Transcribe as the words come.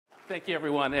Thank you,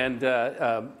 everyone. And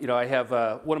I have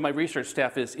one of my research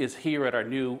staff is here at our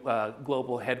new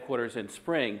global headquarters in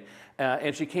Spring,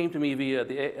 and she came to me via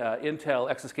the Intel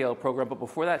Exascale program. But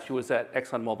before that, she was at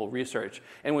ExxonMobil Research.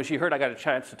 And when she heard I got a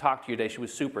chance to talk to you today, she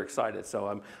was super excited.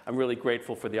 So I'm really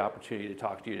grateful for the opportunity to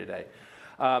talk to you today.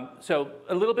 So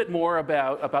a little bit more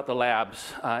about the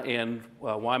labs and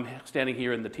why I'm standing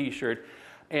here in the T-shirt.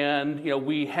 And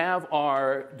we have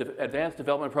our advanced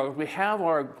development programs, we have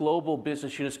our global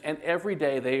business units, and every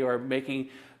day they are making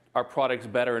our products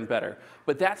better and better.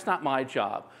 But that's not my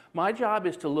job. My job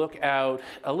is to look out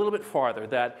a little bit farther,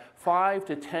 that 5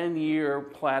 to 10 year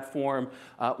platform.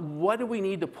 What do we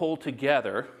need to pull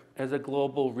together as a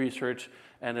global research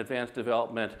and advanced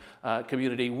development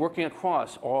community, working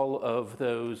across all of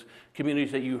those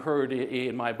communities that you heard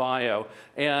in my bio.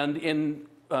 And in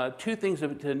two things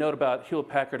to note about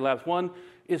Hewlett-Packard Labs. One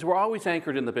is we're always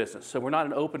anchored in the business. So we're not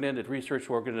an open-ended research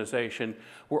organization.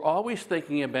 We're always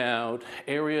thinking about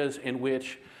areas in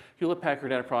which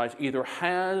Hewlett-Packard Enterprise either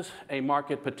has a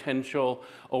market potential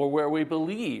or where we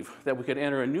believe that we could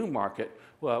enter a new market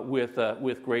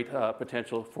with great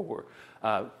potential for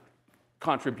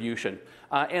contribution.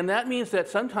 And that means that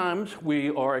sometimes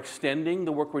we are extending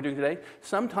the work we're doing today.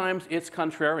 Sometimes it's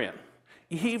contrarian.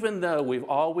 Even though we've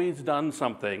always done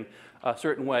something a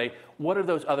certain way, what are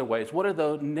those other ways? What are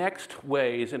the next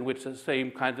ways in which the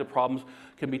same kinds of problems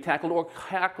can be tackled or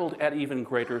tackled at even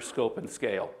greater scope and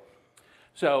scale?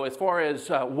 So as far as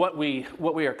what we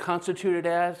are constituted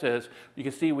as you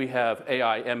can see, we have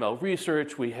AI ML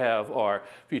research, we have our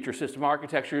future system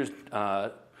architectures,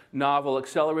 novel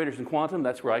accelerators and quantum.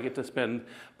 That's where I get to spend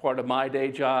part of my day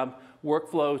job.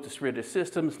 Workflows, distributed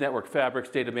systems, network fabrics,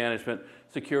 data management,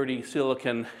 security,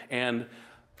 silicon, and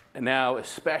now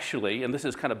especially, and this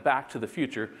is kind of back to the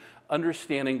future,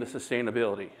 understanding the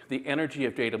sustainability, the energy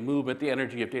of data movement, the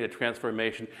energy of data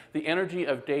transformation, the energy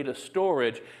of data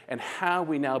storage, and how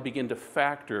we now begin to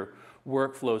factor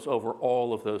workflows over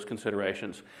all of those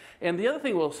considerations. And the other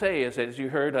thing we'll say is that, as you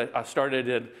heard, I started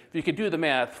in, if you could do the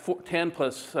math, 10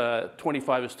 plus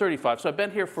 25 is 35. So I've been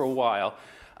here for a while.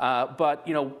 But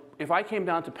if I came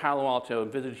down to Palo Alto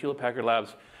and visited Hewlett-Packard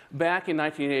Labs back in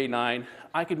 1989,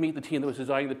 I could meet the team that was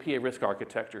designing the PA risk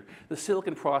architecture, the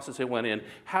silicon process that went in,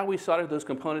 how we soldered those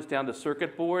components down to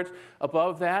circuit boards.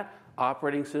 Above that,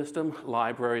 operating system,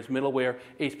 libraries, middleware,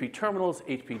 HP terminals,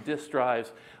 HP disk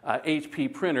drives,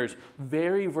 HP printers,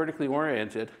 very vertically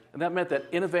oriented. And that meant that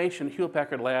innovation,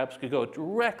 Hewlett-Packard Labs could go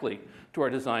directly to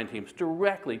our design teams,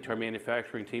 directly to our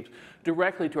manufacturing teams,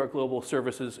 directly to our global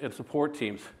services and support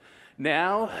teams.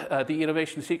 Now, the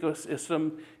innovation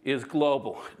ecosystem is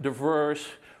global, diverse,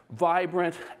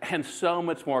 vibrant, and so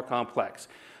much more complex.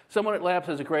 Someone at Labs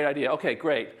has a great idea. Okay,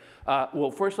 great.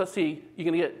 Well, first let's see, you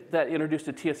can get that introduced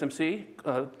to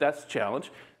TSMC. That's a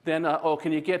challenge. Then,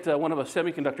 can you get one of our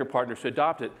semiconductor partners to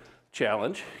adopt it?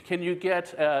 Challenge. Can you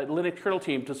get a Linux kernel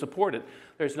team to support it?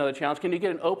 There's another challenge. Can you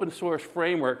get an open source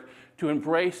framework to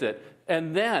embrace it?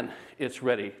 And then it's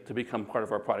ready to become part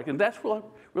of our product. And that's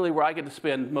really where I get to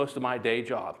spend most of my day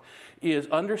job, is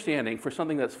understanding for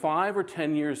something that's 5 or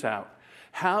 10 years out,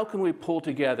 how can we pull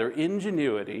together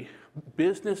ingenuity,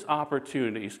 business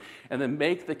opportunities, and then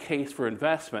make the case for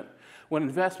investment, when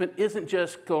investment isn't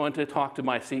just going to talk to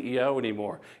my CEO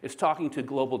anymore. It's talking to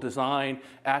global design,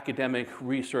 academic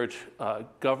research,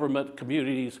 government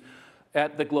communities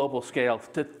at the global scale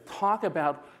to talk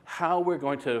about how we're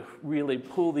going to really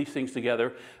pull these things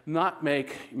together, not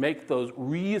make those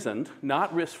reasoned,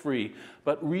 not risk-free,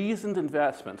 but reasoned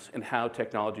investments in how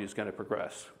technology is going to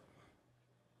progress.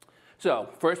 So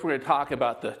first we're going to talk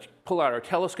about pull out our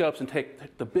telescopes and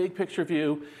take the big picture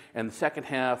view, and the second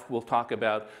half we'll talk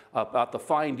about the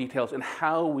fine details and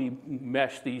how we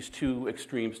mesh these two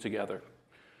extremes together.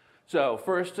 So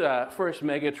first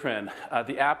megatrend,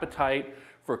 the appetite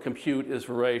for compute is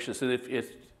voracious, and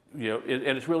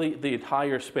it's really the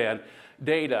entire span.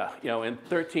 Data, in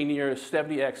 13 years,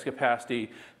 70x capacity,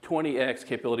 20x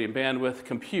capability and bandwidth,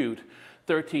 compute.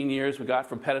 13 years, we got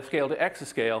from petascale to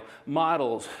exascale.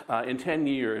 Models, in 10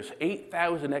 years,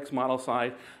 8,000x model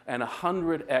size and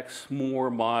 100x more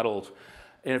models.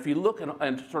 And if you look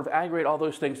and sort of aggregate all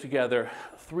those things together,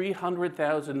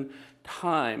 300,000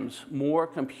 times more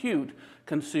compute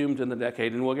consumed in the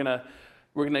decade. And we're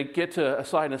gonna get to a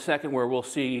slide in a second where we'll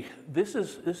see this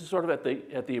is sort of at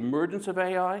the emergence of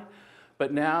AI,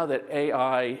 but now that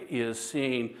AI is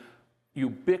seeing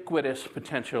ubiquitous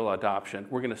potential adoption,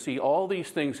 we're going to see all these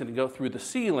things and go through the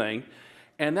ceiling,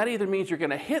 and that either means you're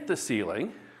going to hit the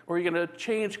ceiling or you're going to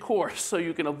change course so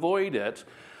you can avoid it,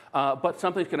 but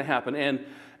something's going to happen. And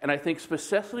And I think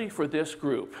specifically for this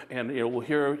group, and we'll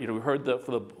hear, we heard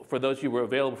for those of you who were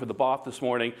available for the BOF this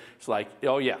morning, it's like,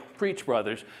 oh yeah, preach,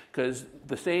 brothers, because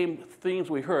the same themes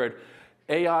we heard,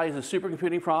 AI is a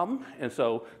supercomputing problem, and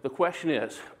so the question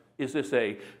is this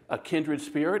a kindred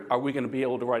spirit? Are we going to be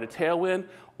able to ride a tailwind,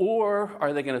 or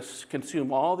are they going to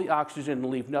consume all the oxygen and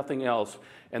leave nothing else,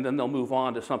 and then they'll move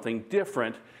on to something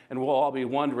different, and we'll all be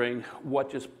wondering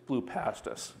what just blew past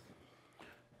us.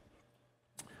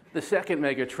 The second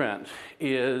mega trend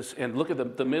is, and look at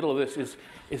the middle of this, is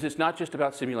it's not just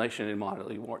about simulation and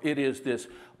modeling anymore. It is this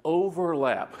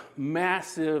overlap,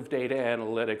 massive data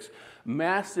analytics,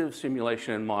 massive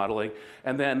simulation and modeling,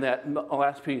 and then that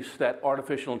last piece, that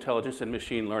artificial intelligence and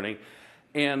machine learning.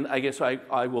 And I guess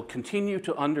I will continue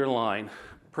to underline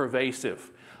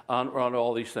pervasive on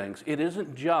all these things. It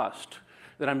isn't just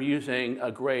that I'm using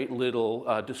a great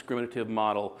little discriminative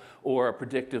model or a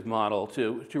predictive model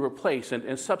to replace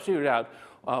and substitute out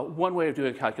one way of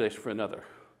doing a calculation for another.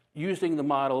 Using the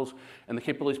models and the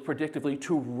capabilities predictively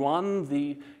to run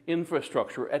the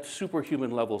infrastructure at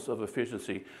superhuman levels of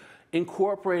efficiency,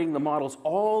 incorporating the models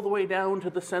all the way down to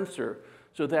the sensor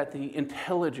so that the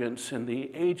intelligence and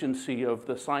the agency of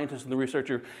the scientist and the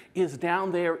researcher is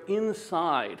down there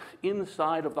inside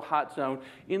of the hot zone,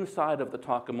 inside of the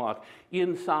tokamak,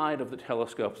 inside of the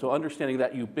telescope. So understanding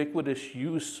that ubiquitous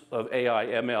use of AI,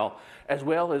 ML, as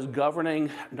well as governing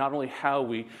not only how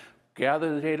we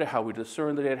gather the data, how we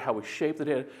discern the data, how we shape the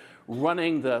data,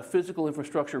 running the physical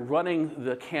infrastructure, running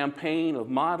the campaign of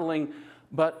modeling,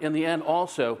 but in the end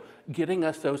also getting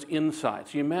us those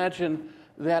insights. You imagine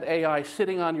that AI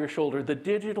sitting on your shoulder, the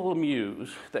digital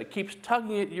muse that keeps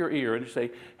tugging at your ear and say,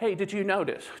 hey, did you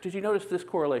notice? Did you notice this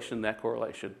correlation, that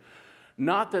correlation?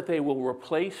 Not that they will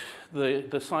replace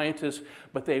the scientists,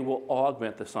 but they will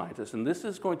augment the scientists. And this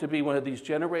is going to be one of these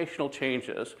generational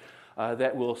changes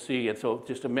that we'll see. And so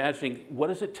just imagining, what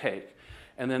does it take?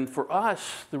 And then for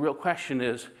us, the real question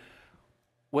is,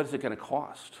 what is it going to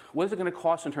cost? What is it going to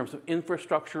cost in terms of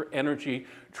infrastructure, energy,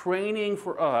 training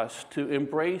for us to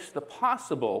embrace the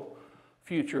possible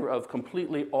future of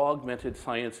completely augmented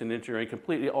science and engineering,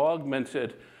 completely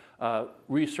augmented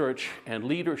research and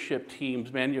leadership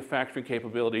teams, manufacturing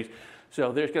capabilities?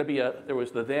 So there's going to be there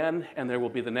was the then and there will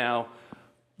be the now.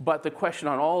 But the question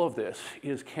on all of this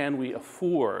is, can we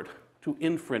afford to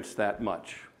inference that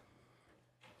much?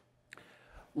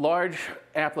 Large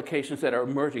applications that are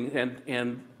emerging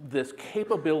and this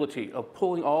capability of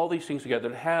pulling all these things together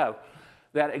to have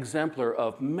that exemplar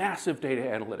of massive data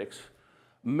analytics,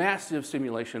 massive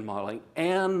simulation modeling,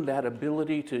 and that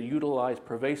ability to utilize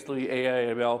pervasively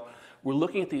AI, ML. We're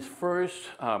looking at these first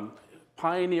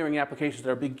pioneering applications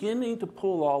that are beginning to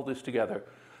pull all this together.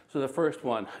 So the first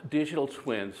one, digital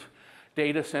twins,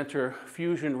 data center,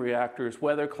 fusion reactors,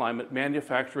 weather, climate,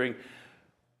 manufacturing,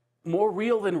 more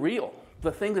real than real.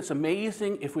 The thing that's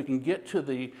amazing, if we can get to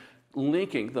the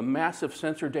linking, the massive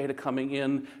sensor data coming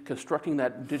in, constructing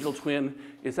that digital twin,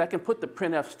 is I can put the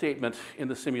printf statement in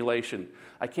the simulation.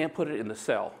 I can't put it in the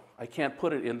cell. I can't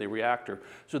put it in the reactor.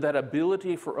 So that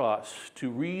ability for us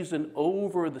to reason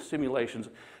over the simulations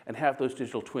and have those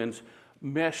digital twins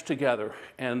mesh together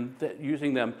and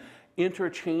using them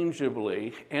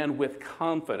interchangeably and with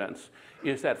confidence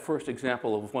is that first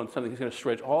example of something that's going to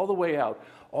stretch all the way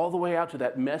out to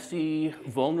that messy,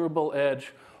 vulnerable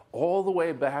edge, all the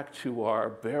way back to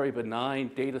our very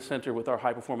benign data center with our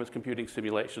high-performance computing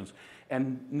simulations,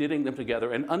 and knitting them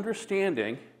together and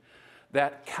understanding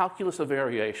that calculus of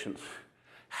variations.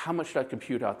 How much should I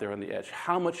compute out there on the edge?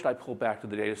 How much should I pull back to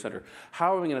the data center?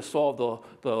 How are we going to solve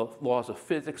the laws of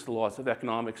physics, the laws of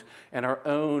economics, and our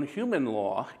own human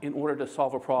law in order to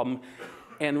solve a problem?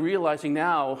 And realizing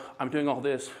now I'm doing all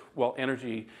this while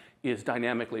energy is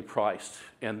dynamically priced,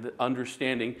 and the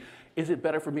understanding, is it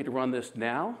better for me to run this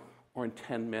now or in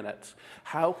 10 minutes?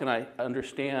 How can I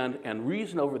understand and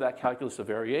reason over that calculus of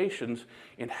variations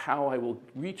in how I will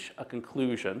reach a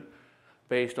conclusion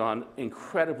based on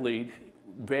incredibly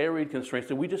varied constraints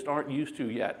that we just aren't used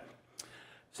to yet?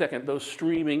 Second, those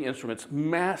streaming instruments,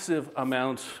 massive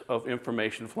amounts of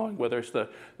information flowing, whether it's the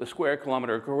square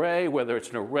kilometer array, whether it's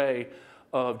an array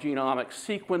of genomic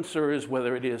sequencers,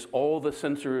 whether it is all the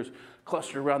sensors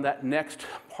clustered around that next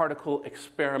particle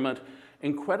experiment,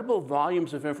 incredible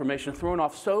volumes of information thrown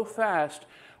off so fast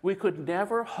we could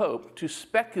never hope to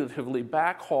speculatively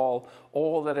backhaul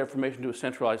all that information to a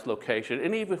centralized location.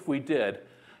 And even if we did,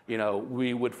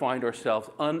 we would find ourselves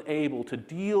unable to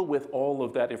deal with all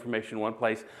of that information in one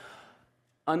place.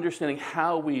 Understanding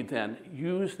how we then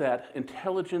use that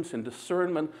intelligence and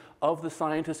discernment of the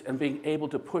scientists and being able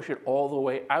to push it all the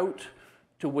way out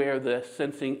to where the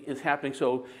sensing is happening.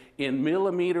 So in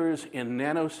millimeters, in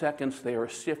nanoseconds, they are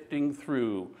sifting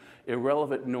through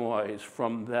irrelevant noise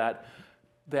from that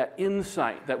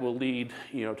insight that will lead,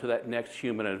 to that next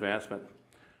human advancement.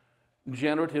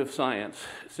 Generative science,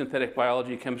 synthetic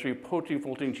biology, chemistry, protein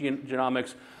folding,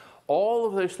 genomics, all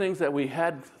of those things that we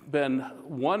had been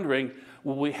wondering,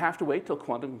 will we have to wait till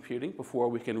quantum computing before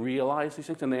we can realize these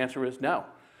things? And the answer is no.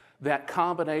 That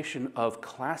combination of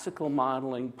classical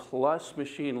modeling plus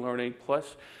machine learning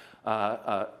plus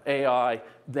AI,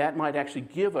 that might actually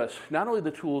give us not only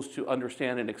the tools to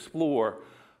understand and explore,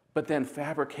 but then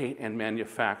fabricate and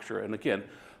manufacture. And again,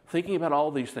 thinking about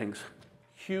all these things,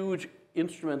 huge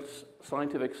instruments,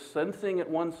 scientific sensing at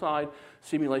one side,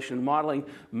 simulation and modeling,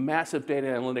 massive data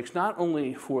analytics, not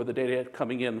only for the data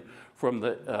coming in from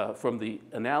the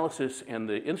analysis and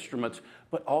the instruments,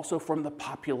 but also from the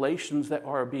populations that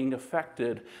are being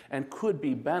affected and could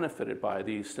be benefited by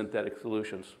these synthetic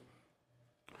solutions.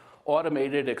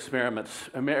 Automated experiments,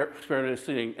 and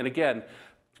again,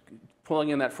 pulling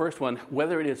in that first one,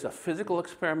 whether it is a physical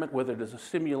experiment, whether it is a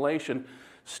simulation,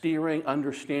 steering,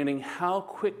 understanding how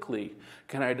quickly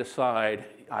can I decide,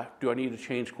 do I need to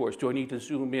change course? Do I need to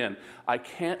zoom in? I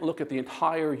can't look at the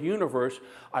entire universe.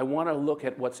 I want to look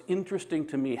at what's interesting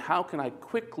to me. How can I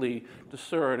quickly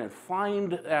discern and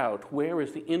find out where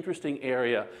is the interesting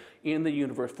area in the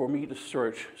universe for me to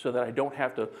search so that I don't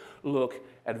have to look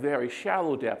at very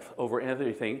shallow depth over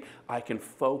everything. I can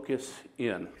focus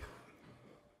in.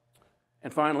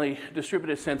 And finally,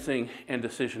 distributed sensing and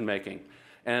decision making.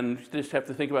 And you just have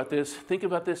to think about this. Think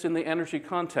about this in the energy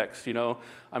context.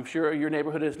 I'm sure your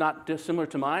neighborhood is not dissimilar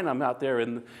to mine. I'm out there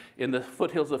in the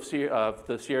foothills of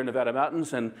the Sierra Nevada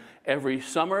mountains, and every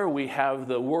summer we have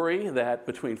the worry that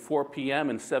between 4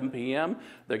 p.m. and 7 p.m.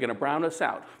 they're going to brown us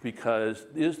out because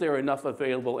is there enough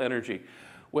available energy?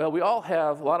 Well,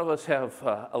 a lot of us have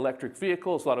electric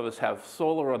vehicles, a lot of us have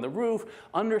solar on the roof.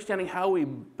 Understanding how we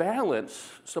balance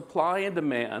supply and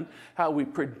demand, how we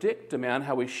predict demand,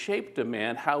 how we shape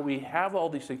demand, how we have all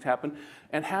these things happen,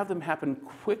 and have them happen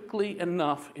quickly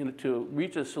enough to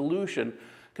reach a solution,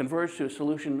 converge to a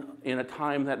solution in a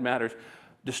time that matters.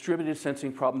 Distributed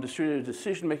sensing problem, distributed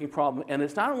decision-making problem, and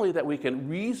it's not only that we can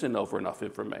reason over enough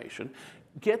information,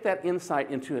 get that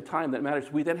insight into a time that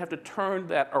matters, we then have to turn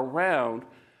that around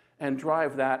and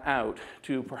drive that out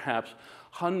to perhaps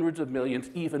hundreds of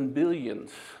millions, even billions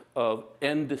of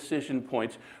end decision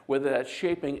points, whether that's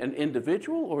shaping an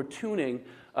individual or tuning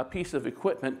a piece of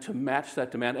equipment to match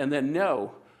that demand, and then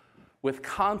know with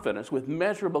confidence, with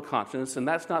measurable confidence, and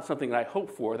that's not something I hope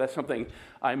for, that's something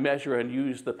I measure and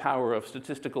use the power of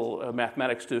statistical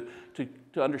mathematics to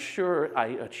ensure I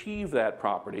achieve that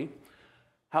property.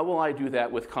 How will I do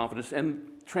that with confidence and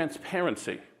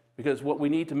transparency? Because what we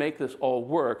need to make this all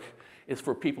work is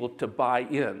for people to buy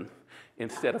in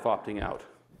instead of opting out.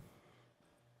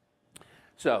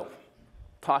 So,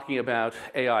 talking about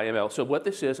AI ML. So what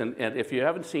this is, and if you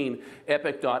haven't seen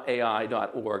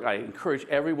epic.ai.org, I encourage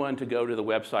everyone to go to the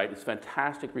website. It's a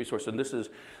fantastic resource, and this is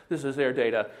their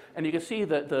data. And you can see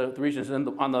the regions, and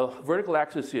on the vertical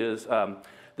axis is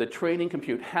the training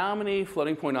compute. How many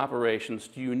floating point operations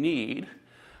do you need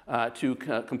to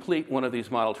complete one of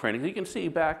these model trainings? You can see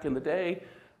back in the day,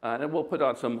 and we'll put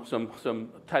on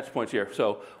some touch points here.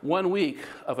 So 1 week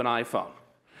of an iPhone.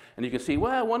 And you can see,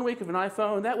 well, 1 week of an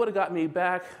iPhone, that would have got me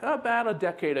back about a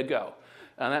decade ago.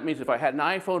 And that means if I had an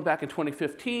iPhone back in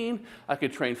 2015, I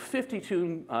could train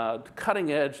 52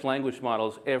 cutting-edge language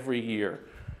models every year.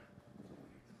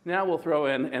 Now we'll throw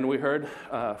in, and we heard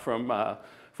from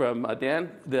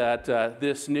Dan that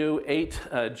this new 8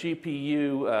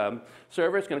 GPU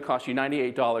server is going to cost you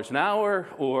 $98 an hour,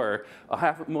 or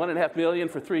 $1.5 million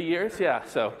for 3 years. Yeah,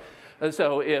 so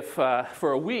if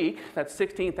for a week, that's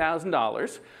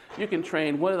 $16,000, you can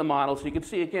train one of the models. You can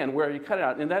see again where you cut it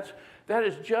out, and that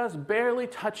is just barely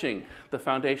touching the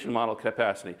foundation model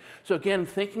capacity. So again,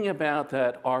 thinking about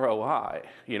that ROI,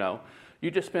 you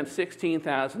just spent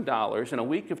 $16,000 in a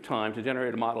week of time to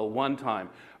generate a model one time.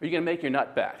 Are you going to make your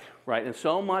nut back, right? And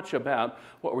so much about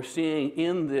what we're seeing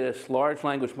in this large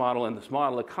language model and this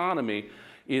model economy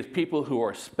is people who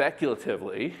are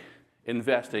speculatively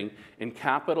investing in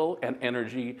capital and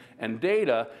energy and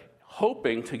data,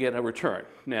 hoping to get a return.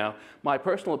 Now, my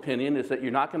personal opinion is that you're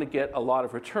not going to get a lot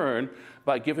of return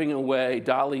by giving away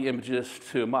Dolly images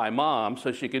to my mom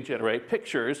so she can generate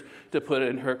pictures to put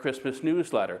in her Christmas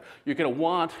newsletter. You're going to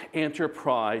want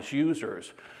enterprise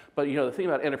users. But the thing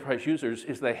about enterprise users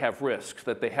is they have risks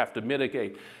that they have to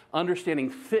mitigate. Understanding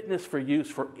fitness for use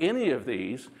for any of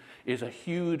these is a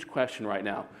huge question right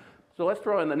now. So let's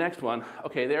throw in the next one.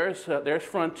 Okay, there's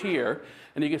Frontier,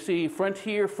 and you can see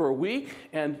Frontier for a week,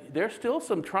 and there's still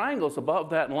some triangles above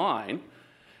that line.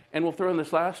 And we'll throw in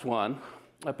this last one,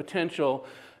 a potential,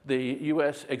 the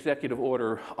U.S. executive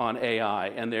order on AI.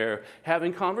 And they're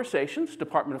having conversations,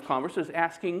 Department of Commerce is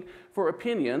asking for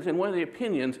opinions, and one of the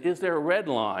opinions is there a red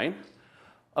line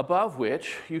above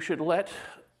which you should let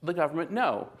the government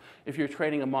know if you're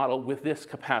training a model with this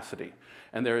capacity.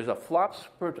 And there is a flops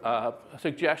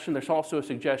suggestion. There's also a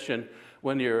suggestion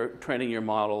when you're training your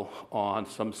model on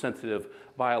some sensitive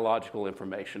biological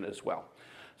information as well.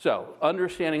 So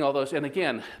understanding all those, and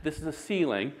again, this is a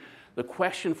ceiling. The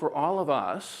question for all of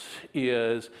us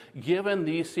is, given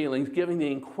these ceilings, given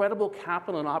the incredible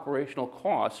capital and operational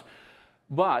costs,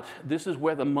 but this is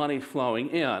where the money's flowing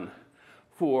in.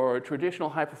 For traditional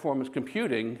high-performance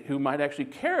computing, who might actually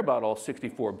care about all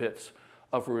 64 bits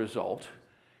of a result,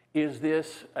 is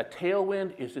this a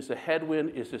tailwind? Is this a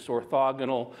headwind? Is this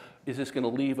orthogonal? Is this going to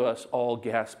leave us all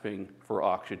gasping for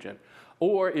oxygen?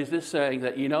 Or is this saying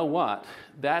that, you know what,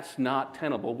 that's not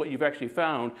tenable. What you've actually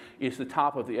found is the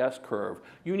top of the S-curve.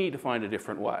 You need to find a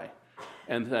different way.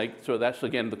 And so that's,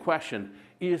 again, the question.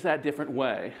 Is that different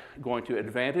way going to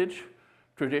advantage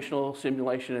traditional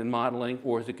simulation and modeling,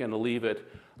 or is it going to leave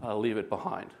it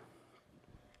behind?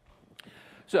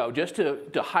 So just to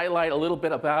highlight a little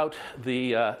bit about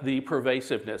the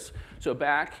pervasiveness. So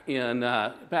back in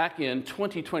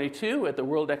 2022 at the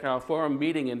World Economic Forum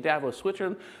meeting in Davos,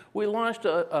 Switzerland, we launched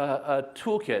a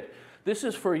toolkit. This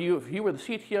is for you if you were the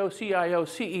CTO, CIO,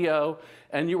 CEO,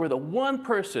 and you were the one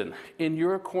person in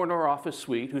your corner office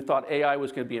suite who thought AI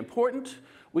was going to be important.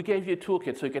 We gave you a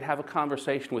toolkit so you could have a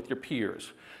conversation with your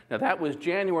peers. Now that was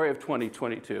January of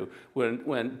 2022,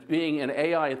 when being an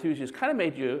AI enthusiast kind of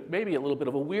made you maybe a little bit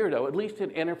of a weirdo, at least in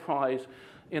enterprise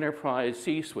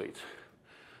C-suites.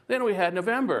 Then we had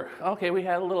November. Okay, we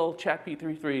had a little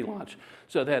ChatP3 launch.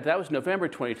 So that was November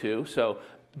 22. So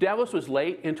Davos was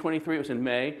late in 23, it was in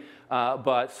May,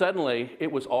 but suddenly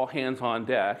it was all hands on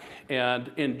deck.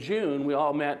 And in June, we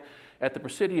all met at the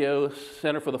Presidio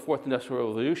Center for the Fourth Industrial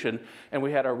Revolution, and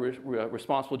we had our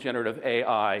Responsible Generative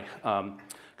AI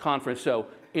conference. So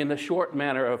in the short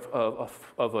manner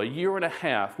of a year and a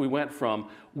half, we went from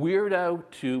weirdo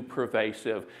to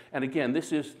pervasive. And again,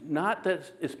 this is not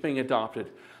that it's being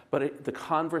adopted, but the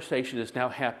conversation is now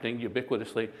happening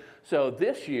ubiquitously. So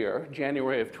this year,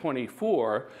 January of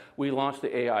 24, we launched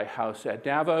the AI House at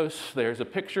Davos. There's a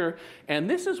picture, and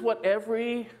this is what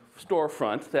every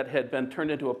storefront that had been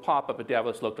turned into a pop-up at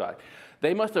Davos looked like.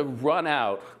 They must have run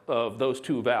out of those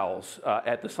two vowels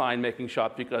at the sign-making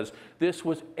shop, because this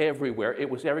was everywhere. It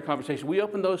was every conversation. We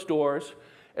opened those doors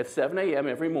at 7 a.m.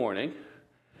 every morning.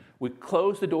 We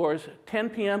closed the doors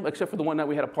 10 p.m., except for the one night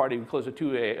we had a party. We closed at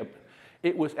 2 a.m.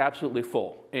 It was absolutely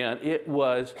full, and it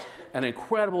was an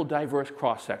incredible, diverse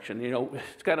cross-section. You know,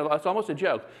 it's almost a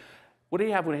joke. What do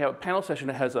you have when you have a panel session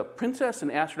that has a princess,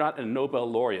 an astronaut, and a Nobel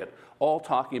laureate all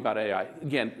talking about AI?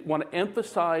 Again, want to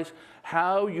emphasize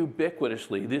how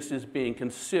ubiquitously this is being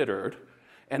considered,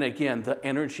 and again, the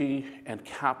energy and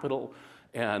capital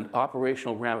and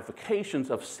operational ramifications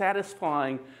of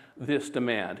satisfying this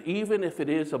demand. Even if it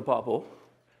is a bubble,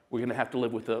 we're going to have to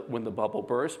live with when the bubble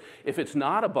bursts. If it's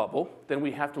not a bubble, then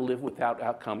we have to live with that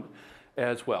outcome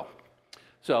as well.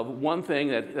 So one thing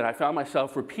that I found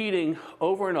myself repeating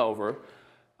over and over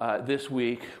this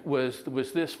week was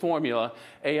this formula: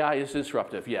 AI is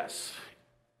disruptive. Yes,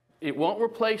 it won't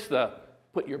replace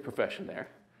put your profession there,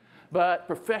 but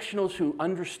professionals who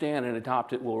understand and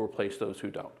adopt it will replace those who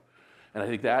don't. And I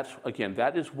think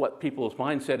that is what people's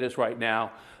mindset is right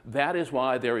now. That is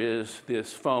why there is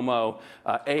this FOMO.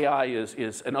 AI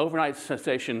is an overnight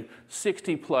sensation,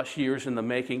 60 plus years in the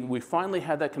making. We finally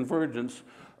had that convergence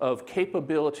of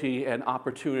capability and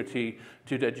opportunity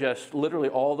to digest literally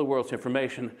all the world's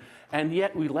information. And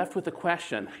yet we left with the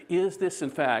question, is this in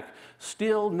fact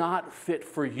still not fit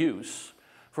for use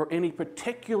for any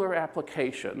particular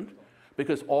application?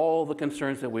 Because all the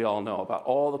concerns that we all know about,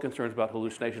 all the concerns about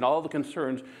hallucination, all the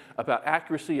concerns about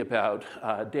accuracy, about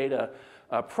data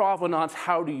provenance,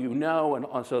 how do you know,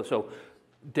 and so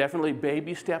definitely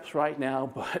baby steps right now,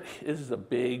 but this is a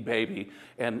big baby,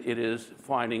 and it is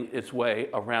finding its way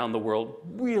around the world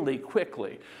really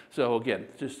quickly. So again,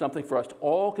 just something for us to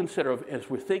all consider as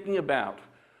we're thinking about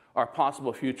our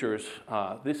possible futures.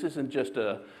 This isn't just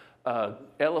an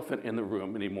elephant in the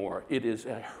room anymore. It is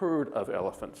a herd of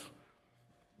elephants.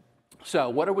 So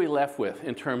what are we left with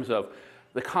in terms of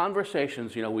the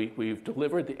conversations? You know, we've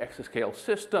delivered the exascale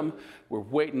system. We're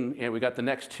waiting, and we got the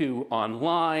next two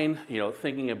online, you know,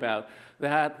 thinking about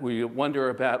that. We wonder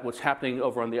about what's happening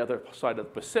over on the other side of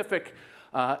the Pacific.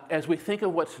 As we think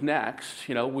of what's next,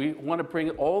 we want to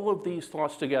bring all of these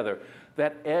thoughts together.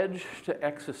 That edge to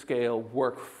exascale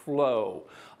workflow,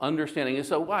 understanding. And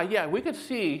so, yeah, we could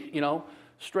see,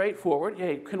 straightforward,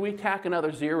 hey, can we tack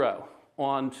another 0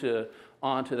 onto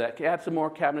that? Add some more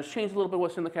cabinets, change a little bit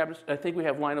what's in the cabinets. I think we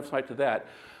have line of sight to that.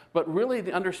 But really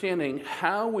the understanding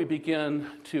how we begin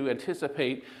to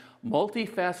anticipate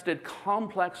multifaceted,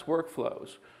 complex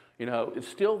workflows. It's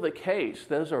still the case.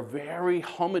 Those are very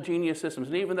homogeneous systems.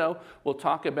 And even though we'll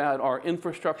talk about our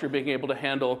infrastructure being able to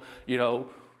handle,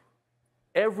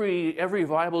 every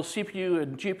viable CPU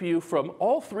and GPU from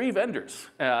all 3 vendors,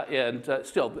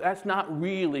 still, that's not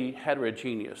really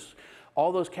heterogeneous.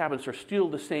 All those cabinets are still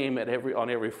the same on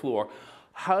every floor.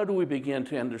 How do we begin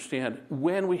to understand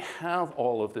when we have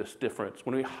all of this difference,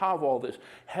 when we have all this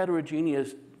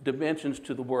heterogeneous dimensions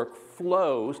to the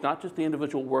workflows, not just the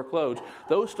individual workloads,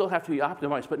 those still have to be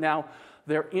optimized, but now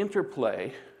their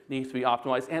interplay needs to be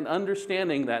optimized, and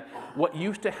understanding that what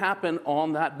used to happen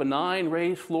on that benign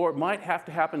raised floor might have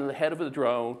to happen in the head of the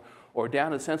drone or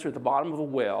down a sensor at the bottom of a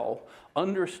well,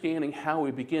 understanding how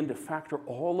we begin to factor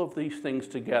all of these things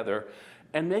together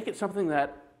and make it something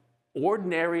that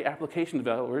ordinary application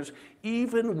developers,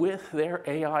 even with their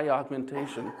AI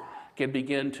augmentation, can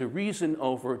begin to reason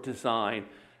over, design,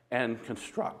 and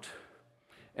construct.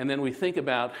 And then we think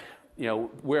about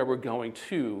where we're going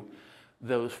to,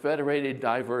 those federated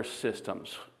diverse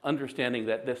systems, understanding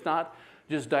that it's not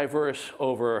just diverse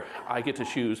over, I get to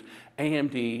choose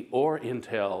AMD or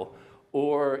Intel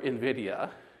or NVIDIA.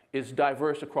 It's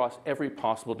diverse across every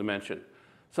possible dimension.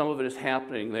 Some of it is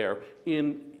happening there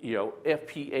in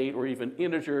FP8 or even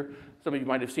integer. Some of you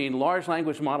might have seen large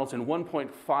language models in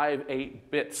 1.58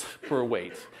 bits per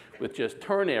weight with just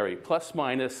ternary, plus,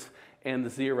 minus, and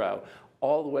 0,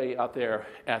 all the way out there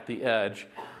at the edge.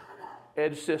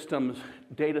 Edge systems,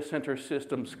 data center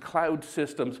systems, cloud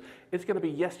systems. It's going to be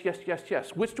yes, yes, yes,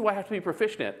 yes. Which do I have to be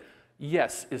proficient at?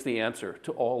 Yes is the answer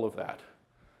to all of that.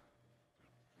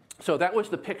 So that was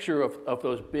the picture of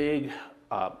those big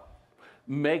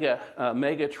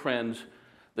mega trends,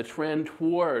 the trend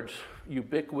towards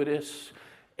ubiquitous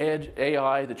edge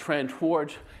AI, the trend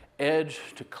towards edge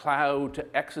to cloud to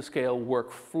exascale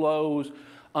workflows,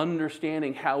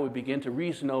 understanding how we begin to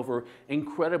reason over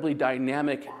incredibly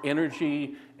dynamic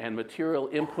energy and material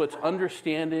inputs,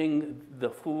 understanding the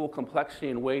full complexity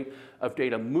and weight of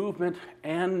data movement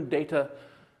and data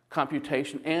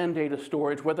computation and data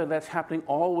storage, whether that's happening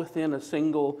all within a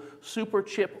single super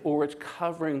chip or it's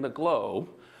covering the globe,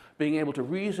 being able to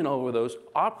reason over those,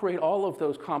 operate all of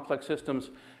those complex systems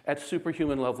at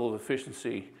superhuman level of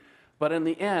efficiency. But in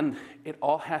the end, it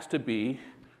all has to be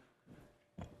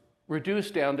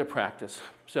reduced down to practice.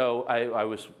 So I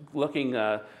was looking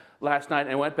last night,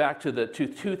 and I went back to the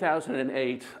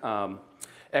 2008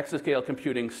 exascale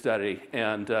computing study,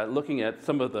 and looking at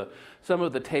some of the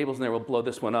tables in there. We'll blow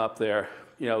this one up there.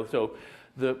 So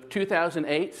the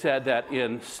 2008 said that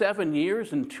in 7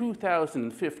 years, in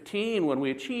 2015, when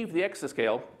we achieve the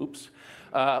exascale,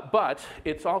 but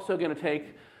it's also going to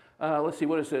take, let's see,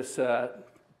 what is this?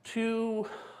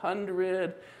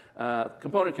 200.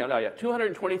 Component count,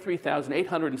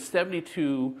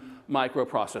 223,872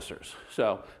 microprocessors.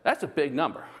 So that's a big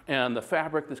number. And the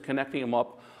fabric that's connecting them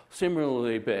up,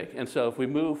 similarly big. And so if we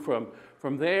move from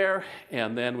there,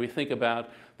 and then we think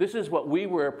about, this is what we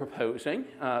were proposing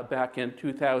back in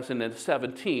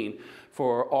 2017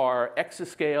 for our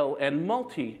exascale and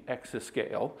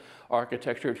multi-exascale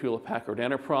architecture at Hewlett-Packard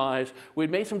Enterprise. We'd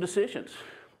made some decisions.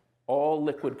 All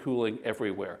liquid cooling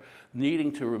everywhere,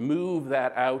 needing to remove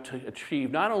that out to achieve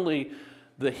not only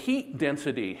the heat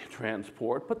density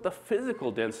transport, but the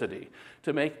physical density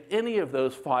to make any of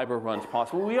those fiber runs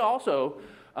possible. We also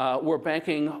were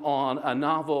banking on a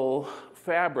novel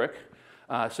fabric,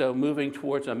 so moving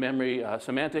towards a memory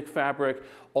semantic fabric,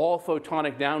 all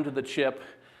photonic down to the chip.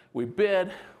 We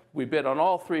bid on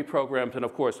all 3 programs, and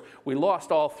of course, we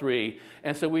lost all 3,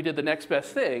 and so we did the next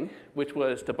best thing, which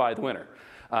was to buy the winner.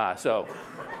 So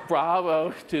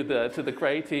bravo to the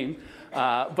Cray team.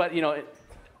 But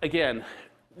again,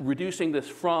 reducing this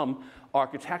from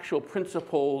architectural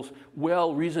principles,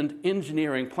 well-reasoned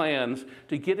engineering plans,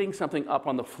 to getting something up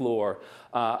on the floor,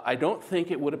 I don't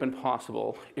think it would have been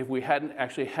possible if we hadn't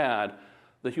actually had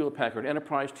the Hewlett-Packard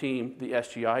Enterprise team, the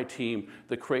SGI team,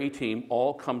 the Cray team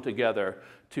all come together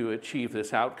to achieve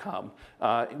this outcome,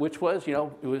 which was, it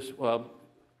was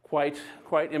quite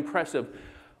impressive.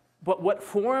 But what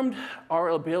formed our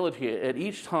ability at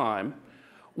each time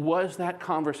was that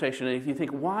conversation. And if you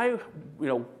think, why,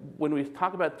 when we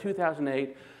talk about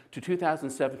 2008 to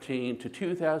 2017 to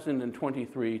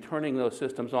 2023, turning those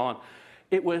systems on,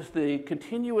 It was the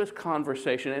continuous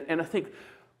conversation, and I think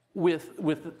with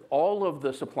all of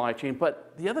the supply chain,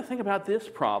 but the other thing about this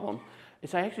problem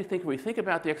is I actually think if we think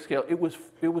about the exascale, it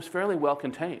was fairly well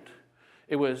contained.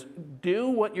 It was do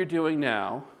what you're doing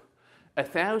now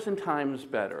 1,000 times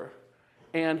better,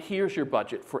 and here's your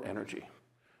budget for energy.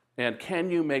 And can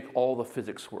you make all the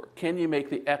physics work? Can you make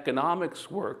the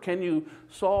economics work? Can you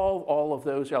solve all of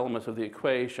those elements of the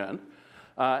equation?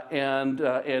 And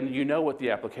you know what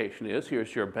the application is.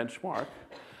 Here's your benchmark.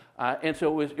 And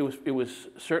so it was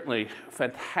certainly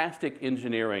fantastic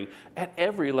engineering at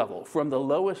every level, from the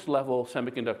lowest level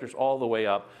semiconductors all the way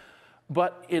up.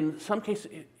 But in some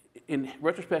cases, in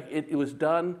retrospect, it was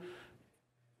done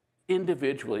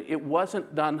individually. It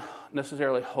wasn't done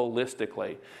necessarily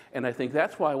holistically. And I think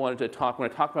that's why I wanted to talk, when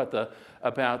I talk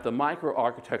about the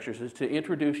microarchitectures, is to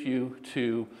introduce you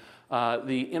to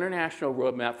the International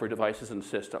Roadmap for Devices and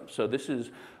Systems. So this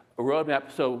is a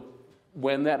roadmap. So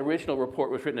when that original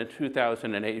report was written in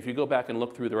 2008, if you go back and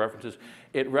look through the references,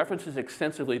 it references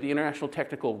extensively the International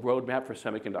Technical Roadmap for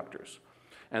Semiconductors.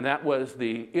 And that was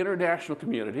the international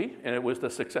community, and it was the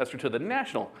successor to the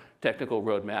National Technical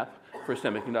Roadmap for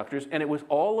Semiconductors, and it was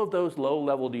all of those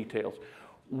low-level details.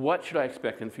 What should I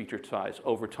expect in feature size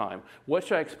over time? What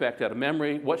should I expect out of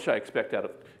memory? What should I expect out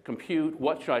of compute?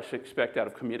 What should I expect out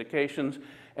of communications?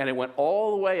 And it went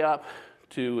all the way up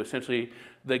to essentially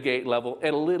the gate level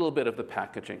and a little bit of the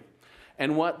packaging.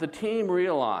 And what the team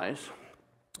realized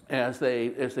as they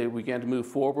began to move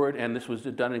forward, and this was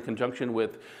done in conjunction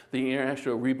with the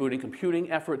International Rebooting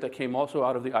Computing effort that came also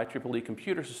out of the IEEE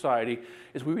Computer Society,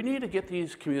 is we need to get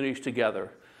these communities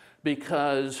together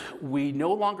because we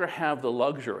no longer have the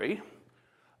luxury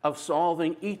of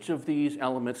solving each of these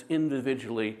elements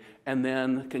individually and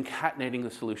then concatenating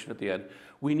the solution at the end.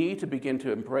 We need to begin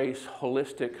to embrace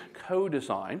holistic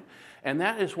co-design, and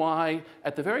that is why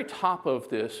at the very top of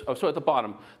this, so at the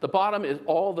bottom is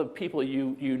all the people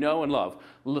you know and love: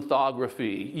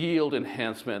 lithography, yield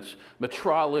enhancements,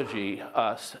 metrology,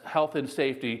 health and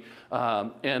safety,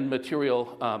 and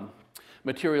material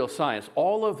science,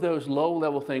 all of those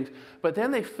low-level things, but then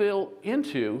they fill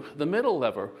into the middle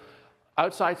level.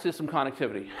 Outside system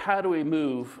connectivity. How do we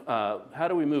move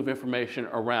information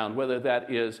around? Whether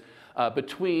that is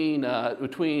between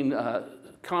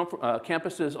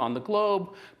campuses on the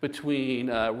globe,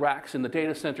 between racks in the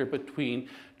data center, between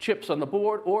chips on the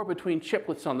board, or between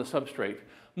chiplets on the substrate.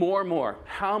 More and more.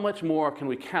 How much more can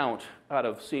we count out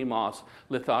of CMOS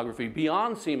lithography?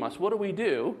 Beyond CMOS, what do we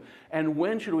do? And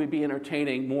when should we be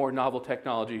entertaining more novel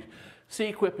technologies?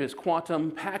 C-QUIP is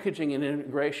quantum packaging and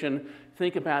integration.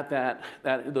 Think about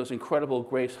those incredible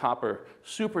Grace Hopper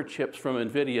super chips from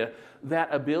NVIDIA, that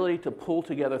ability to pull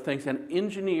together things and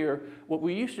engineer what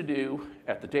we used to do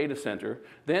at the data center,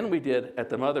 then we did at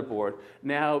the motherboard,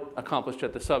 now accomplished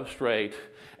at the substrate,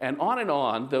 and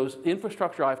on, those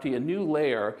infrastructure IoT, a new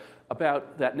layer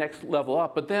about that next level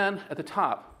up, but then at the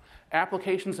top,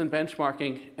 applications and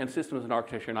benchmarking and systems and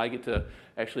architecture, and I get to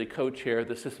actually co-chair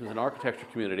the systems and architecture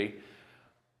community.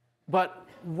 But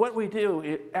what we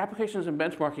do, applications and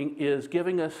benchmarking, is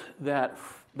giving us that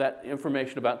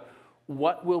information about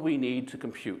what will we need to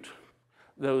compute.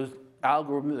 Those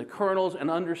algorithms, the kernels,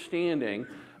 and understanding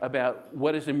about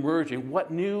what is emerging,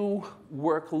 what new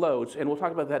workloads, and we'll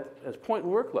talk about that as point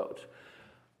workloads.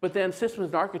 But then systems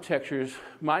and architectures,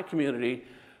 my community,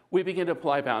 we begin to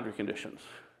apply boundary conditions.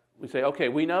 We say, okay,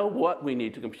 we know what we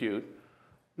need to compute.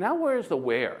 Now where's the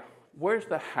where? Where's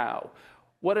the how?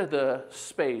 What are the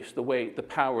space, the weight, the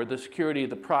power, the security,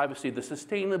 the privacy, the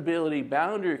sustainability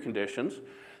boundary conditions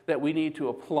that we need to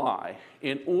apply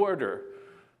in order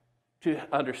to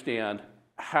understand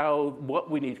how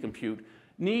what we need to compute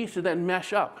needs to then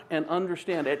mesh up and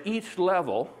understand at each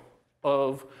level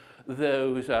of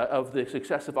those of the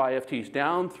successive IFTs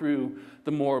down through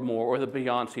the more and more or the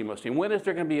beyond CMOS team. When is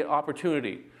there going to be an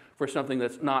opportunity for something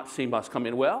that's not CMOS come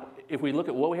in? Well, if we look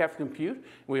at what we have to compute,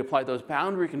 and we apply those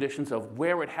boundary conditions of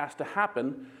where it has to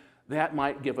happen, that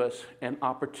might give us an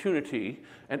opportunity,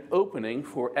 an opening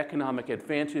for economic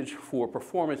advantage, for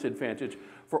performance advantage,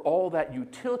 for all that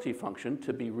utility function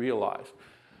to be realized.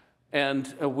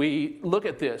 And we look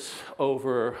at this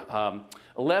over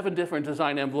 11 different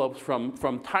design envelopes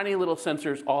from tiny little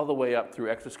sensors all the way up through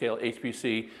exascale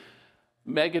HPC,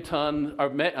 megaton, or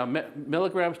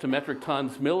milligrams to metric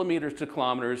tons, millimeters to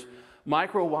kilometers,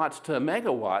 microwatts to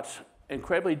megawatts,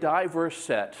 incredibly diverse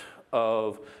set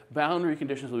of boundary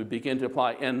conditions that we begin to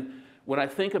apply. And when I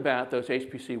think about those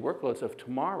HPC workloads of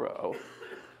tomorrow,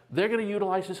 they're going to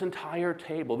utilize this entire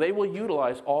table. They will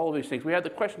utilize all of these things. We had the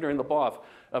question during the BOF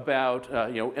about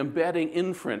embedding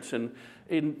inference. And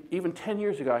even 10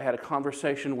 years ago, I had a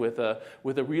conversation with a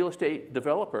real estate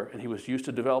developer, and he was used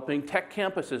to developing tech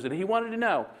campuses. And he wanted to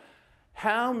know,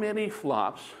 how many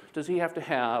flops does he have to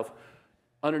have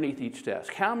underneath each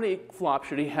desk? How many flops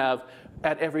should he have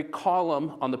at every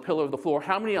column on the pillar of the floor?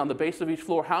 How many on the base of each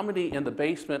floor? How many in the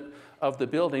basement of the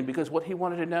building? Because what he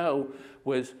wanted to know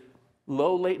was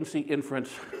low latency inference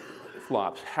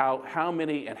flops. How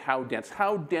many and how dense?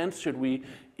 How dense should we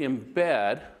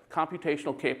embed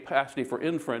computational capacity for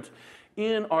inference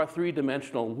in our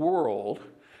three-dimensional world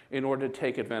in order to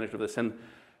take advantage of this? And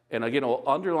again, I'll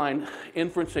underline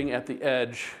inferencing at the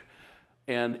edge,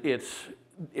 and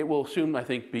it will soon, I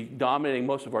think, be dominating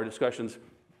most of our discussions.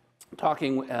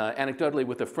 Talking anecdotally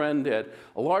with a friend at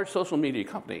a large social media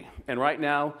company, and right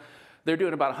now they're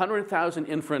doing about 100,000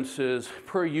 inferences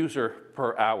per user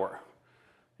per hour.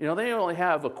 They only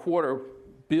have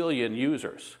 250 million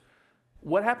users.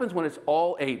 What happens when it's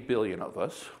all 8 billion of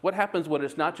us? What happens when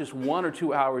it's not just 1 or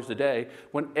 2 hours a day,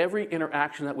 when every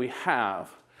interaction that we have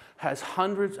has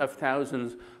hundreds of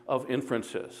thousands of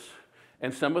inferences?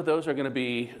 And some of those are going to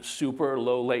be super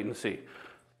low latency.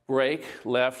 Brake,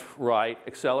 left, right,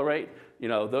 accelerate.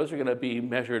 Those are going to be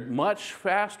measured much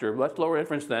faster, much lower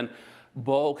inference than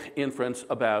bulk inference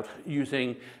about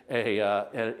using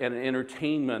an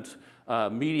entertainment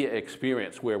media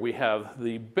experience where we have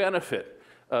the benefit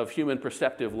of human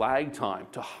perceptive lag time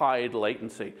to hide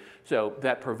latency. So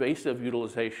that pervasive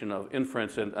utilization of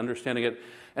inference and understanding it.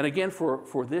 And again,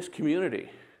 for this community,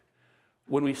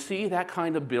 when we see that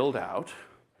kind of build out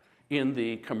in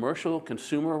the commercial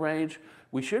consumer range,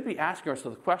 we should be asking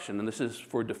ourselves the question, and this is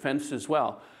for defense as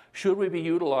well, should we be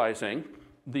utilizing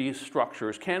these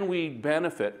structures? Can we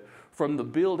benefit from the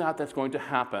build out that's going to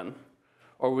happen,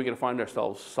 or are we going to find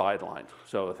ourselves sidelined?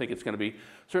 So I think it's going to be,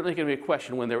 certainly going to be a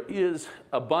question when there is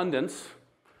abundance,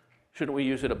 shouldn't we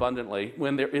use it abundantly?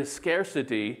 When there is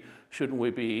scarcity, shouldn't we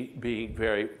be being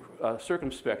very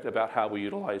circumspect about how we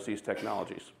utilize these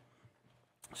technologies?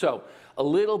 So a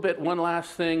little bit, one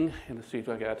last thing, and let's see if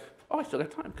I got, I still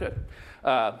got time, good.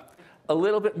 A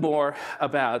little bit more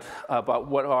about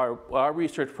what our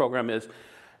research program is.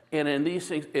 And in these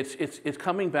things, it's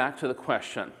coming back to the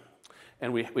question,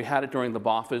 and we had it during the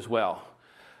BOF as well.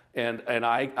 And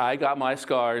I got my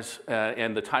scars,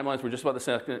 and the timelines were just about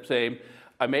the same.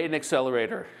 I made an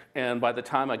accelerator, and by the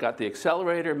time I got the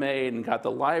accelerator made and got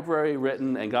the library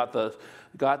written and got the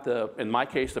in my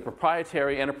case, the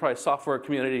proprietary enterprise software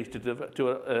community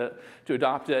to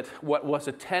adopt it, what was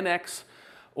a 10x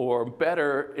or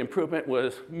better improvement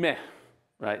was meh,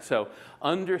 right? So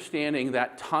understanding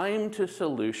that time to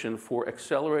solution for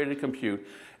accelerated compute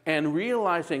and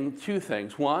realizing two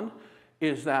things. One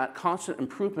is that constant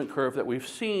improvement curve that we've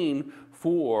seen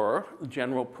for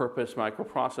general purpose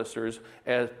microprocessors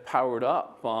as powered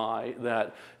up by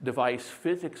that device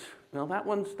physics. Now that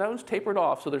one's tapered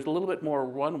off, so there's a little bit more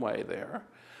runway there.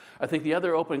 I think the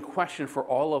other open question for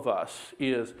all of us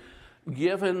is,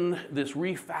 given this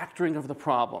refactoring of the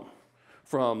problem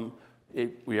from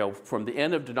the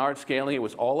end of Dennard scaling, it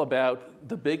was all about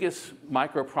the biggest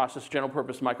microprocessor, general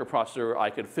purpose microprocessor I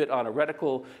could fit on a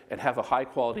reticle and have a high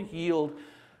quality yield.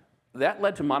 That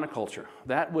led to monoculture.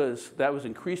 That was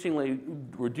increasingly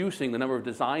reducing the number of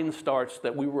design starts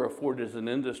that we were afforded as an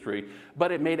industry,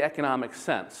 but it made economic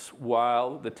sense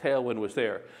while the tailwind was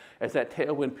there. As that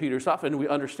tailwind peters off, and we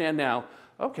understand now,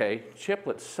 okay,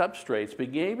 chiplet substrates, but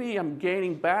maybe I'm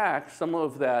gaining back some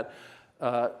of that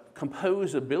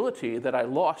composability that I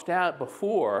lost out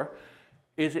before.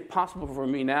 Is it possible for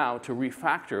me now to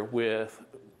refactor with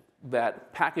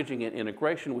that packaging and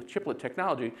integration with chiplet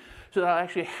technology so that I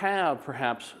actually have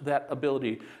perhaps that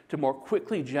ability to more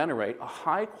quickly generate a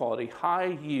high quality,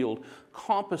 high yield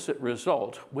composite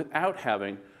result without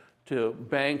having to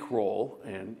bankroll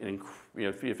and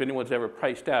if anyone's ever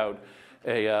priced out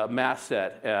a mask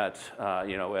set at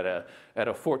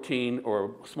a 14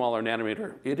 or smaller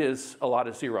nanometer, it is a lot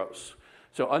of zeros.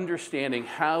 So understanding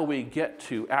how we get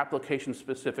to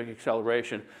application-specific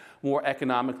acceleration more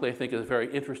economically, I think, is a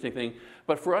very interesting thing.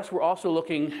 But for us, we're also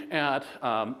looking at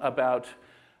about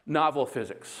novel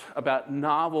physics, about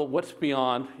novel, what's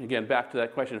beyond, again, back to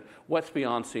that question, what's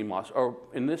beyond CMOS? Or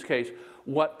in this case,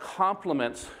 what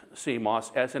complements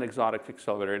CMOS as an exotic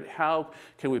accelerator? And how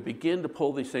can we begin to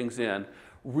pull these things in,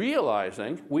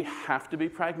 realizing we have to be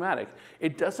pragmatic.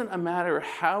 It doesn't matter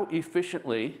how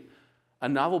efficiently a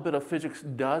novel bit of physics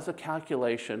does a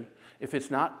calculation if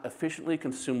it's not efficiently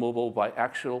consumable by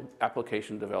actual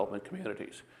application development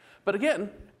communities. But again,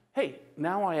 hey,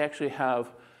 now I actually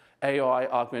have AI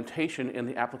augmentation in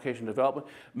the application development,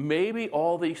 maybe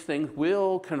all these things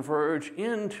will converge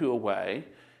into a way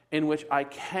in which I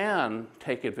can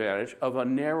take advantage of a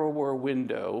narrower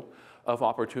window of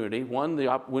opportunity. One,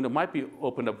 the window might be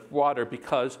opened up broader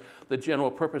because the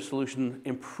general purpose solution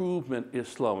improvement is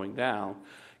slowing down.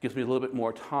 Gives me a little bit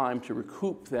more time to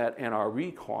recoup that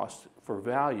NRE cost for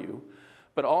value.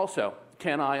 But also,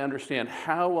 can I understand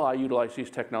how will I utilize these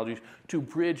technologies to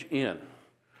bridge in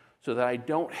so that I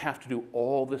don't have to do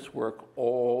all this work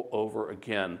all over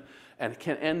again and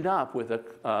can end up with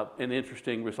an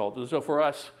interesting result. And so for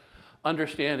us,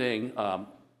 understanding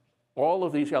all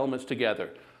of these elements together,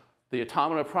 the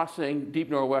automata processing, deep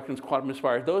neural networks, quantum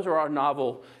inspired, those are our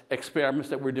novel experiments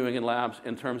that we're doing in labs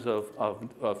in terms of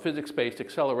physics-based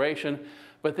acceleration.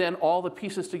 But then all the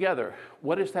pieces together,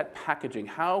 what is that packaging?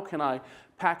 How can I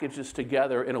package this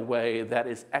together in a way that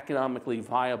is economically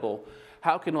viable?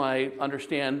 How can I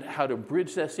understand how to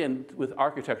bridge this in with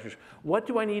architectures? What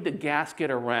do I need to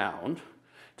gasket around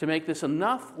to make this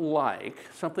enough like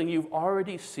something you've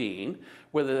already seen,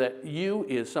 whether that you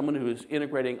is someone who is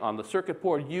integrating on the circuit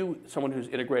board, you someone who's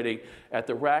integrating at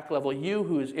the rack level, you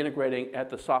who is integrating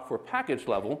at the software package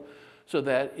level, so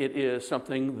that it is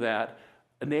something that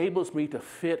enables me to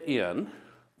fit in,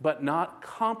 but not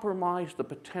compromise the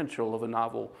potential of a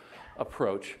novel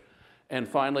approach. And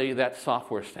finally, that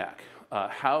software stack.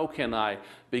 How can I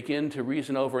begin to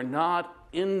reason over not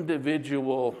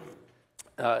individual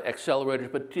accelerators,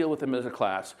 but deal with them as a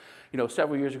class? You know,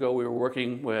 several years ago, we were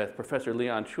working with Professor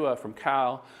Leon Chua from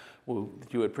Cal, who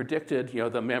you had predicted, you know,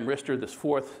 the memristor, this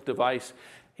fourth device.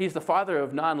 He's the father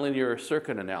of nonlinear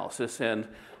circuit analysis, and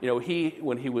you know,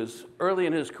 when he was early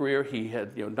in his career, he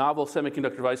had novel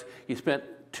semiconductor device. He spent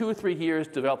 2 or 3 years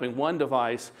developing one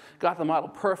device, got the model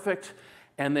perfect,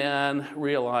 and then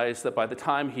realized that by the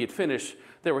time he had finished,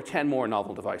 there were 10 more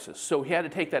novel devices. So he had to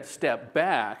take that step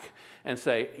back and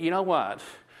say, you know what,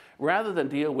 rather than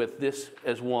deal with this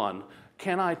as one,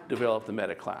 can I develop the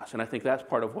meta class? And I think that's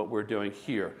part of what we're doing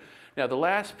here. Now, the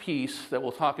last piece that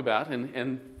we'll talk about, and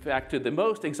in fact, to the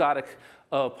most exotic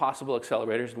of possible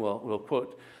accelerators, and we'll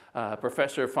quote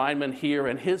Professor Feynman here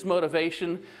and his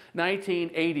motivation,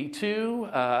 1982,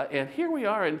 and here we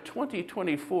are in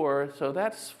 2024, so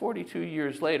that's 42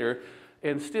 years later,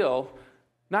 and still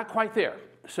not quite there.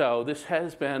 So this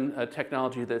has been a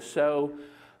technology that's so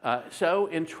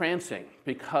entrancing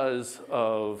because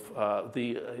of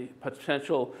the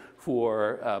potential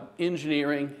for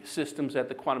engineering systems at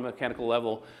the quantum mechanical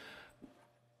level.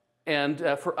 And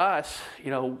for us,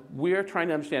 we're trying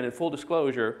to understand, in full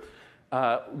disclosure,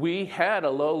 we had a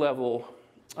low-level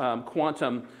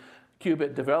quantum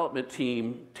qubit development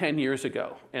team 10 years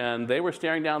ago, and they were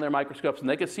staring down their microscopes, and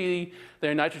they could see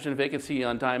their nitrogen vacancy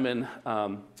on diamond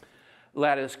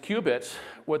lattice qubits.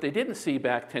 What they didn't see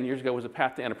back 10 years ago was a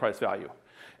path to enterprise value.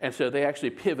 And so they actually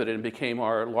pivoted and became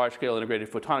our large-scale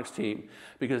integrated photonics team,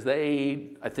 because they,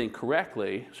 I think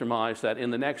correctly, surmised that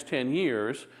in the next 10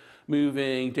 years,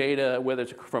 moving data, whether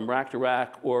it's from rack to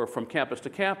rack or from campus to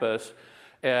campus,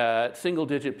 at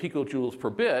single-digit picojoules per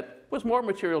bit was more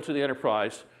material to the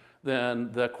enterprise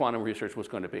than the quantum research was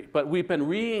going to be. But we've been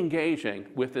re-engaging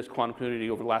with this quantum community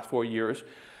over the last 4 years,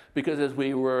 because as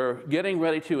we were getting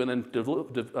ready to and then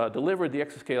delivered the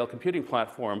exascale computing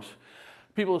platforms,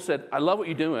 people said, I love what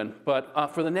you're doing,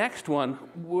 but for the next one,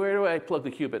 where do I plug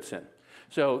the qubits in?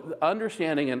 So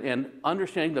understanding and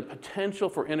understanding the potential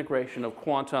for integration of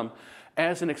quantum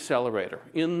as an accelerator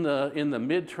in the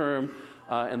midterm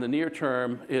and the near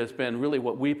term has been really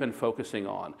what we've been focusing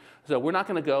on. So we're not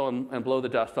going to go and blow the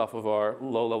dust off of our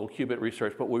low-level qubit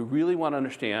research, but what we really want to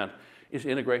understand is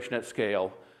integration at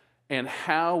scale and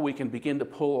how we can begin to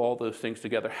pull all those things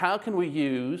together. How can we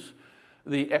use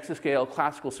the exascale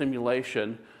classical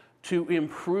simulation to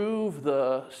improve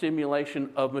the simulation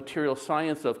of material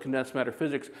science, of condensed matter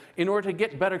physics, in order to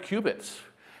get better qubits?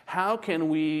 How can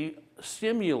we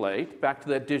simulate, back to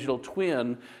that digital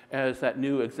twin as that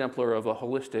new exemplar of a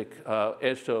holistic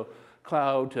edge to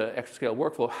cloud to exascale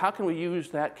workflow, how can we use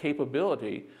that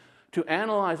capability to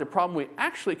analyze a problem we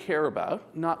actually care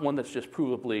about, not one that's just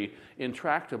provably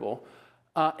intractable,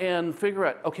 and figure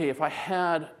out, okay, if I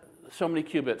had so many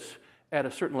qubits at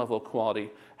a certain level of quality,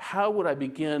 how would I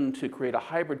begin to create a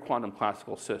hybrid quantum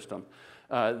classical system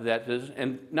that is,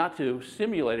 and not to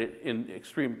simulate it in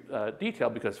extreme detail,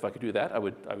 because if I could do that, I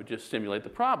would just simulate the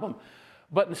problem,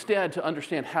 but instead to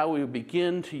understand how we would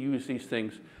begin to use these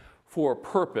things for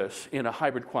purpose in a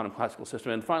hybrid quantum classical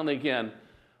system. And finally, again,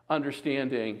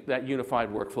 understanding that unified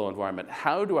workflow environment.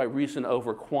 How do I reason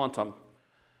over quantum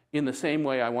in the same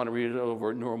way I want to reason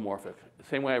over neuromorphic, the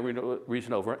same way I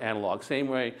reason over analog, same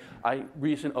way I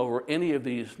reason over any of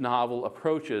these novel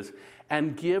approaches,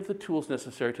 and give the tools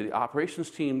necessary to the operations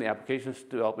team, the applications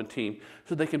development team,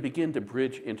 so they can begin to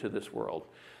bridge into this world.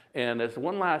 And as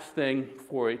one last thing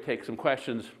before we take some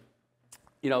questions,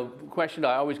 the question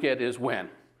I always get is when?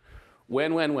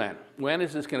 When? When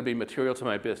is this going to be material to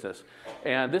my business?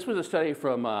 And this was a study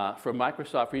from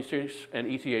Microsoft Research and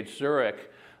ETH Zurich,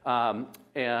 and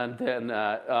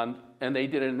they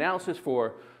did an analysis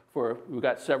for we've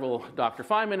got several Dr.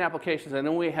 Feynman applications, and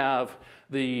then we have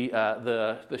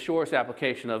the Shor's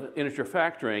application of integer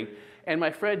factoring. And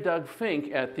my friend Doug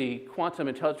Fink at the Quantum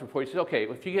Intelligence Report, he says, okay,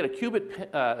 if you get a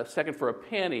qubit a second for a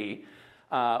penny,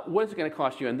 what is it going to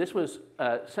cost you? And this was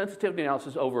sensitivity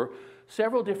analysis over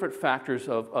several different factors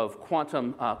of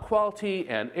quantum quality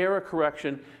and error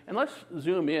correction. And let's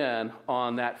zoom in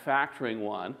on that factoring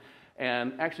one,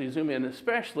 and actually zoom in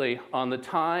especially on the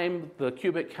time, the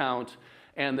qubit count,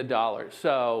 and the dollars.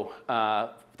 So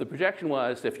the projection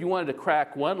was if you wanted to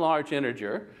crack one large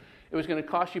integer, it was going to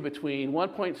cost you between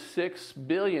 $1.6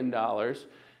 billion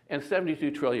and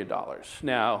 $72 trillion.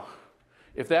 Now,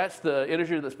 if that's the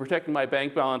integer that's protecting my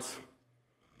bank balance,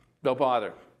 don't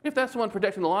bother. If that's the one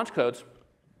protecting the launch codes,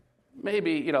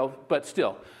 maybe, but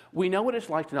still. We know what it's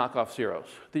like to knock off zeros.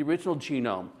 The original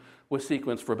genome was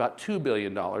sequenced for about $2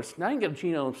 billion. Now you can get a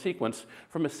genome sequence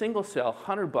from a single cell,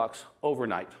 $100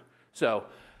 overnight. So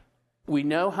we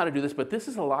know how to do this, but this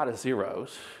is a lot of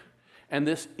zeros. And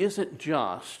this isn't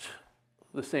just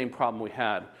the same problem we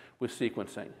had with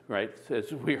sequencing, right?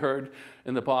 As we heard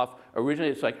in the BOF, originally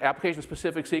it's like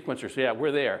application-specific sequencers. So yeah,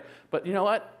 we're there. But you know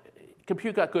what?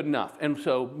 Compute got good enough. And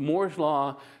so Moore's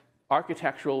law,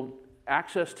 architectural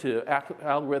access to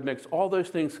algorithmics, all those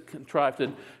things contrived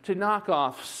to knock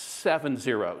off 7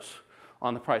 zeros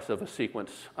on the price of a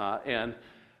sequence. And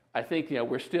I think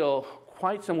we're still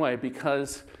quite some way,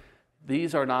 because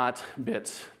these are not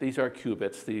bits, these are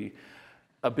qubits. The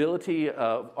ability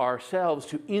of ourselves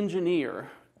to engineer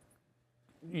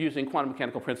using quantum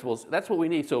mechanical principles, that's what we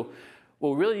need. So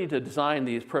what we really need to design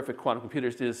these perfect quantum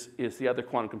computers is the other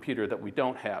quantum computer that we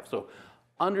don't have. So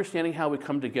understanding how we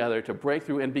come together to break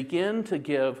through and begin to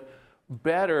give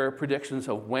better predictions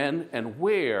of when and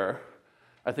where,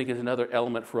 I think is another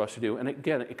element for us to do. And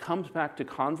again, it comes back to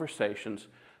conversations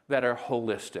that are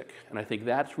holistic. And I think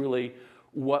that's really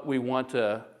what we want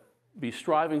to be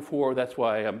striving for. That's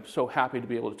why I'm so happy to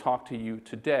be able to talk to you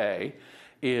today,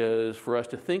 is for us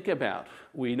to think about,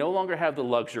 we no longer have the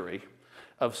luxury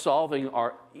of solving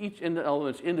each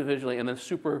elements individually and then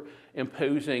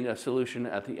superimposing a solution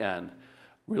at the end.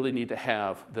 Really need to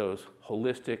have those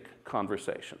holistic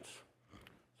conversations.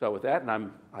 So with that,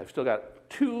 and I've still got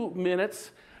 2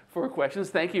 minutes for questions.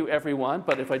 Thank you, everyone.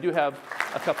 But if I do have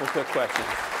a couple quick questions.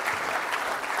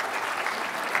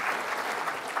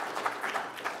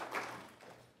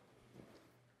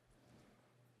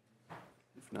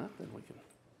 If not, then we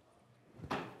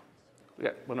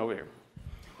got one over here.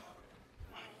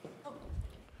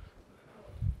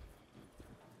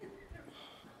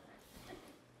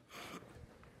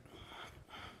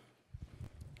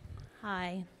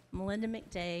 Hi, Melinda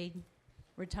McDade,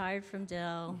 retired from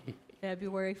Dell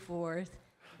February 4th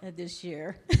of this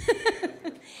year.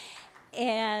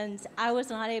 And I was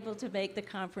not able to make the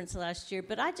conference last year,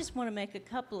 but I just want to make a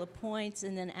couple of points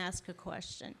and then ask a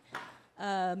question.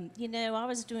 I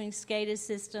was doing SCADA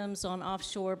systems on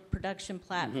offshore production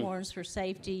platforms for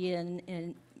safety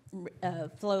and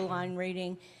flow line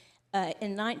reading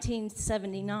in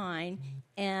 1979,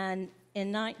 and in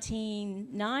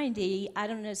 1990, I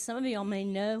don't know, some of y'all may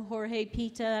know Jorge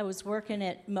Pita. I was working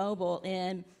at Mobile,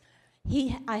 and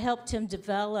I helped him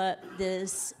develop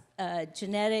this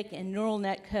genetic and neural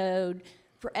net code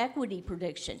for equity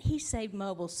prediction. He saved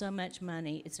Mobile so much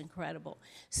money, it's incredible.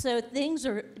 So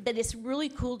but it's really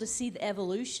cool to see the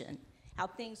evolution, how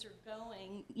things are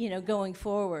going, going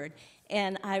forward.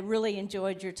 And I really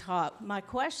enjoyed your talk. My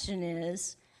question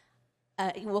is,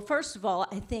 well, first of all,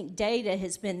 I think data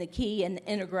has been the key, and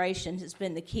integration has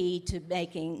been the key to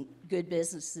making good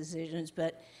business decisions.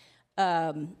 But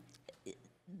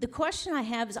the question I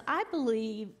have is, I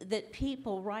believe that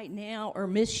people right now are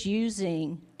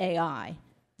misusing AI,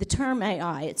 the term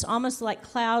AI. It's almost like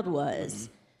cloud was,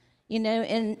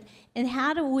 and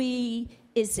how do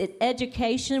is it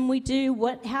education we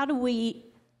do? How do we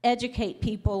educate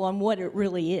people on what it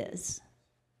really is?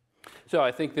 So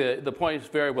I think the point is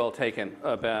very well taken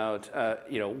about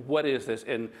what is this,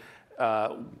 and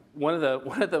one of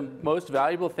the most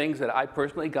valuable things that I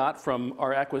personally got from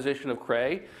our acquisition of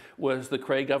Cray was the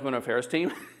Cray Government Affairs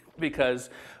team, because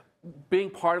being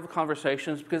part of the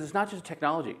conversations, because it's not just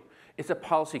technology. It's a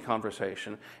policy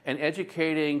conversation, and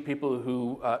educating people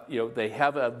who, they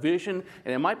have a vision,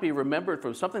 and it might be remembered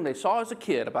from something they saw as a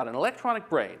kid about an electronic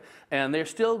brain, and they're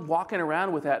still walking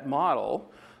around with that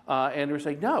model, and they're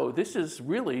saying, no, this is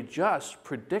really just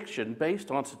prediction based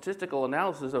on statistical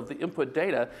analysis of the input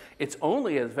data. It's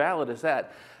only as valid as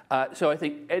that. So I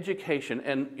think education,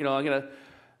 and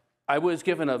I was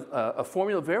given a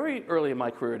formula very early in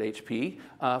my career at HP.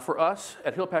 For us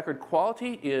at Hewlett-Packard,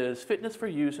 quality is fitness for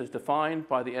use as defined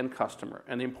by the end customer.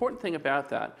 And the important thing about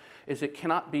that is it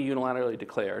cannot be unilaterally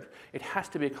declared. It has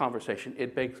to be a conversation.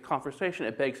 It begs conversation.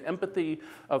 It begs empathy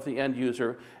of the end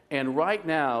user. And right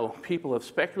now, people have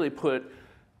speculatively put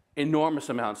enormous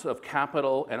amounts of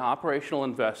capital and operational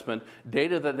investment,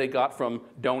 data that they got from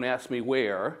don't ask me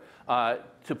where,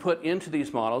 to put into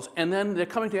these models, and then they're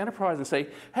coming to enterprise and say,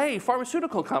 hey,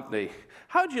 pharmaceutical company,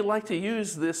 how'd you like to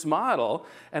use this model?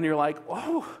 And you're like,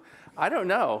 oh, I don't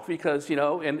know, because,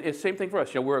 and it's the same thing for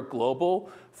us. We're a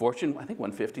global Fortune, I think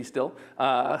 150 still,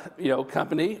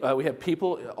 company. We have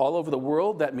people all over the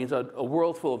world. That means a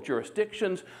world full of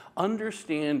jurisdictions.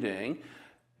 Understanding,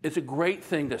 it's a great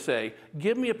thing to say,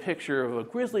 give me a picture of a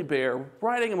grizzly bear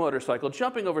riding a motorcycle,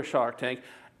 jumping over Shark Tank,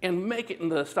 and make it in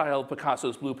the style of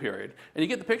Picasso's Blue Period. And you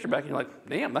get the picture back and you're like,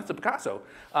 damn, that's a Picasso.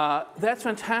 That's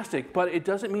fantastic, but it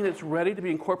doesn't mean it's ready to be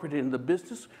incorporated in the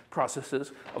business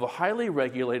processes of a highly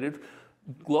regulated,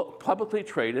 publicly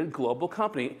traded global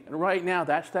company. And right now,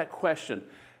 that's that question.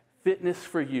 Fitness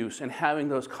for use, and having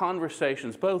those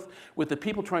conversations, both with the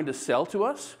people trying to sell to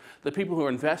us, the people who are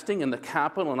investing in the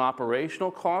capital and operational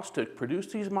costs to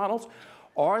produce these models.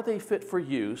 Are they fit for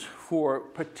use for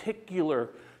particular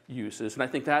uses? And I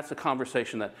think that's a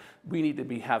conversation that we need to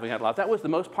be having out loud. That was the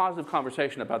most positive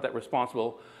conversation about that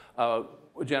responsible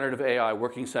generative AI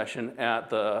working session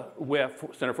at the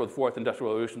WEF, Center for the Fourth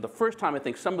Industrial Revolution. The first time I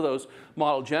think some of those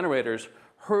model generators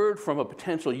heard from a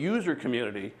potential user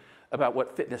community about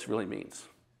what fitness really means.